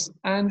force,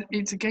 and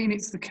it's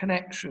the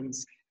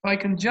connections. If I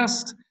can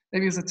just,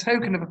 maybe as a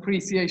token of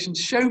appreciation,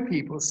 show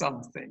people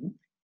something.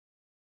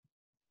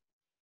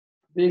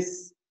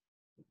 This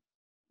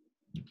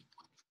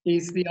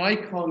is the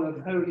icon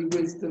of Holy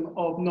Wisdom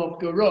of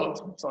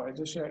Novgorod. Sorry,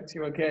 just show it to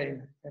you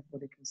again.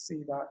 Everybody can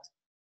see that.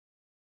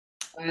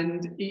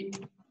 And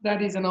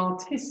that is an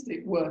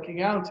artistic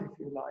working out, if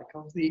you like,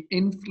 of the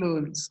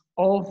influence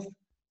of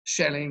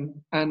Schelling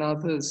and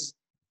others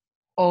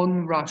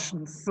on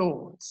Russian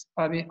thought.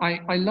 I mean,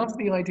 I love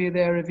the idea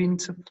there of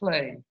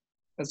interplay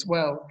as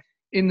well.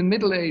 In the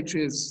Middle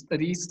Ages,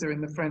 at Easter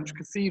in the French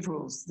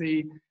cathedrals,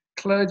 the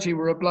clergy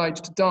were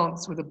obliged to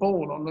dance with a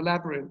ball on the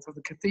labyrinth of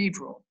the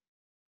cathedral,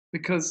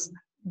 because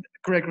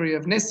Gregory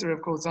of Nyssa,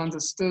 of course,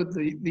 understood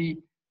the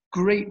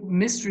great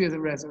mystery of the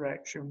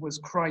resurrection was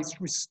Christ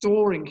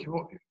restoring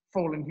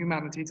fallen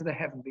humanity to the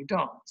heavenly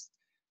dance.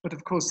 But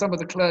of course, some of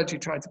the clergy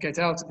tried to get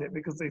out of it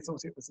because they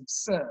thought it was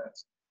absurd.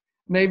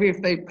 Maybe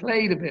if they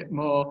played a bit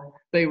more,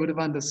 they would have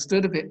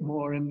understood a bit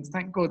more. And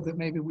thank God that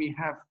maybe we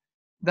have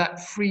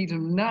that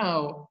freedom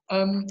now.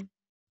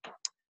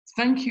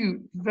 Thank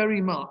you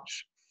very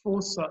much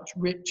for such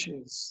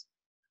riches.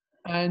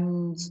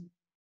 And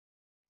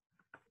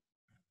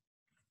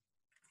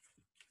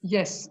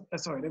yes,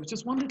 sorry, there was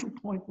just one little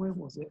point. Where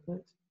was it?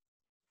 That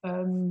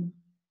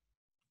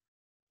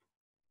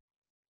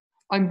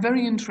I'm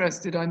very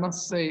interested, I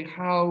must say,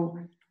 how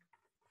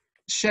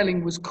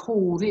Schelling was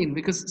called in,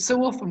 because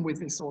so often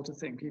with this sort of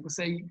thing, people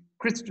say,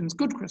 Christians,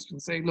 good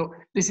Christians, say, look,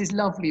 this is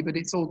lovely, but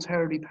it's all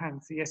terribly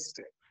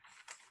pantheistic.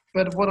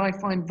 But what I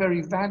find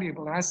very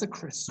valuable as a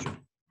Christian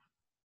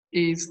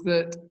is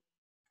that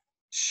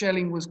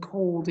Schelling was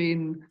called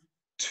in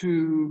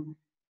to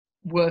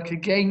work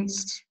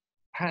against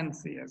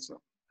pantheism.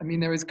 I mean,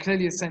 there is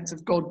clearly a sense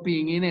of God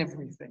being in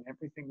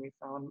everything we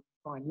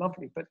find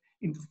lovely, but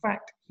in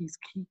fact, he's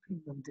keeping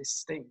them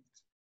distinct.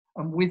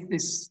 And with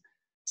this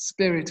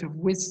spirit of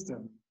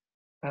wisdom,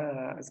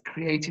 as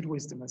created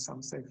wisdom, as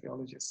some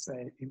sociologists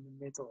say, in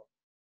the middle.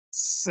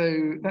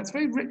 So that's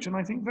very rich and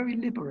I think very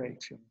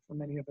liberating for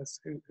many of us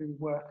who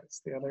work as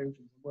theologians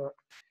and work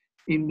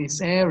in this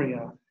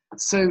area.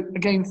 So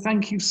again,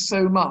 thank you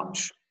so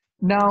much.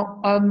 Now,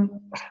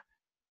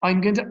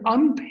 I'm going to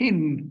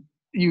unpin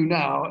you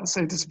now,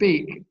 so to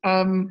speak,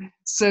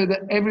 so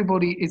that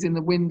everybody is in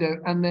the window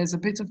and there's a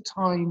bit of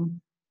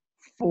time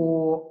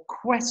for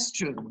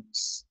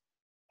questions.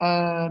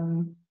 Right,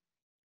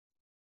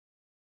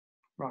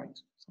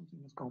 something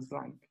has gone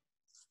blank.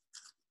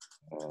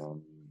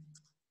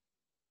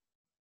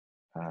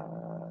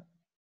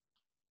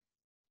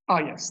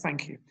 Yes,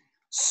 thank you.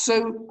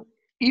 So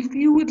if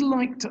you would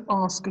like to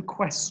ask a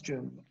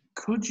question,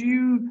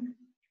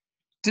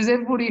 does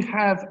everybody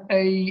have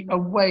a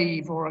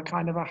wave or a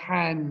kind of a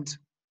hand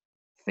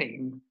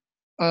thing?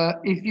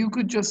 If you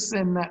could just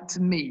send that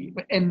to me,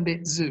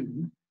 Mbit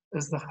Zoom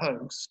as the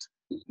host,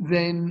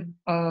 then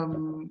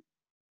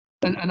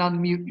and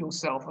unmute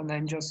yourself, and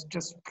then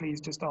just please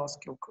just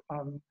ask your.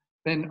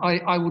 Then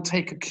I will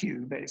take a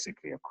queue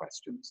basically of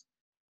questions.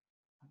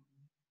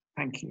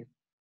 Thank you.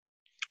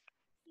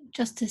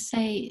 Just to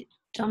say,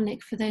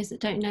 Dominic, for those that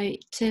don't know,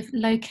 to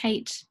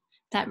locate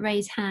that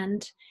raise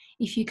hand,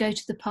 if you go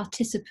to the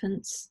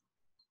participants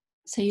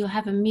So you'll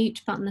have a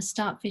mute button, a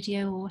start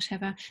video or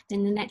whatever.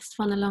 Then the next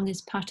one along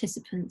is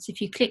participants. If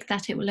you click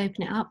that, it will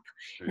open it up.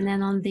 Yeah. And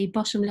then on the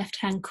bottom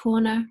left-hand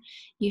corner,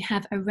 you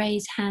have a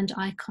raise hand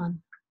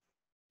icon.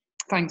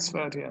 Thanks,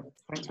 Ferdia.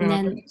 Thanks very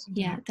And much. then,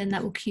 yeah, then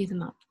that will cue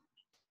them up.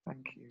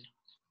 Thank you.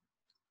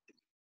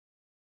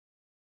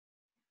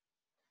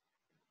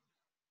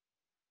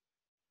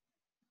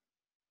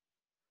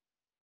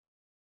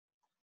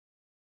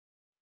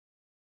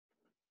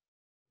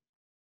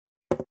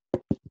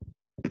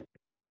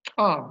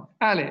 Oh,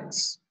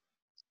 Alex.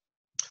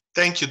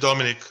 Thank you,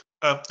 Dominic.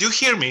 Do you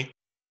hear me?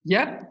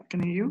 Yeah,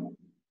 can hear you.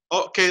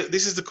 Okay,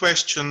 this is the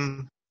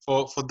question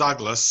for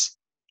Douglas.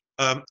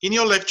 In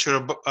your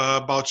lecture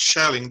about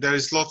Schelling, there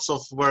is lots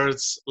of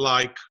words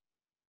like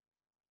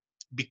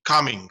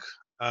becoming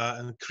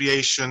and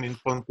creation in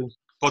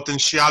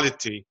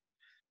potentiality.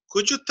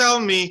 Could you tell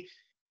me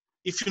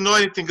if you know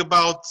anything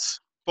about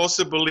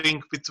possible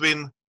link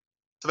between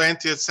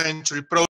 20th century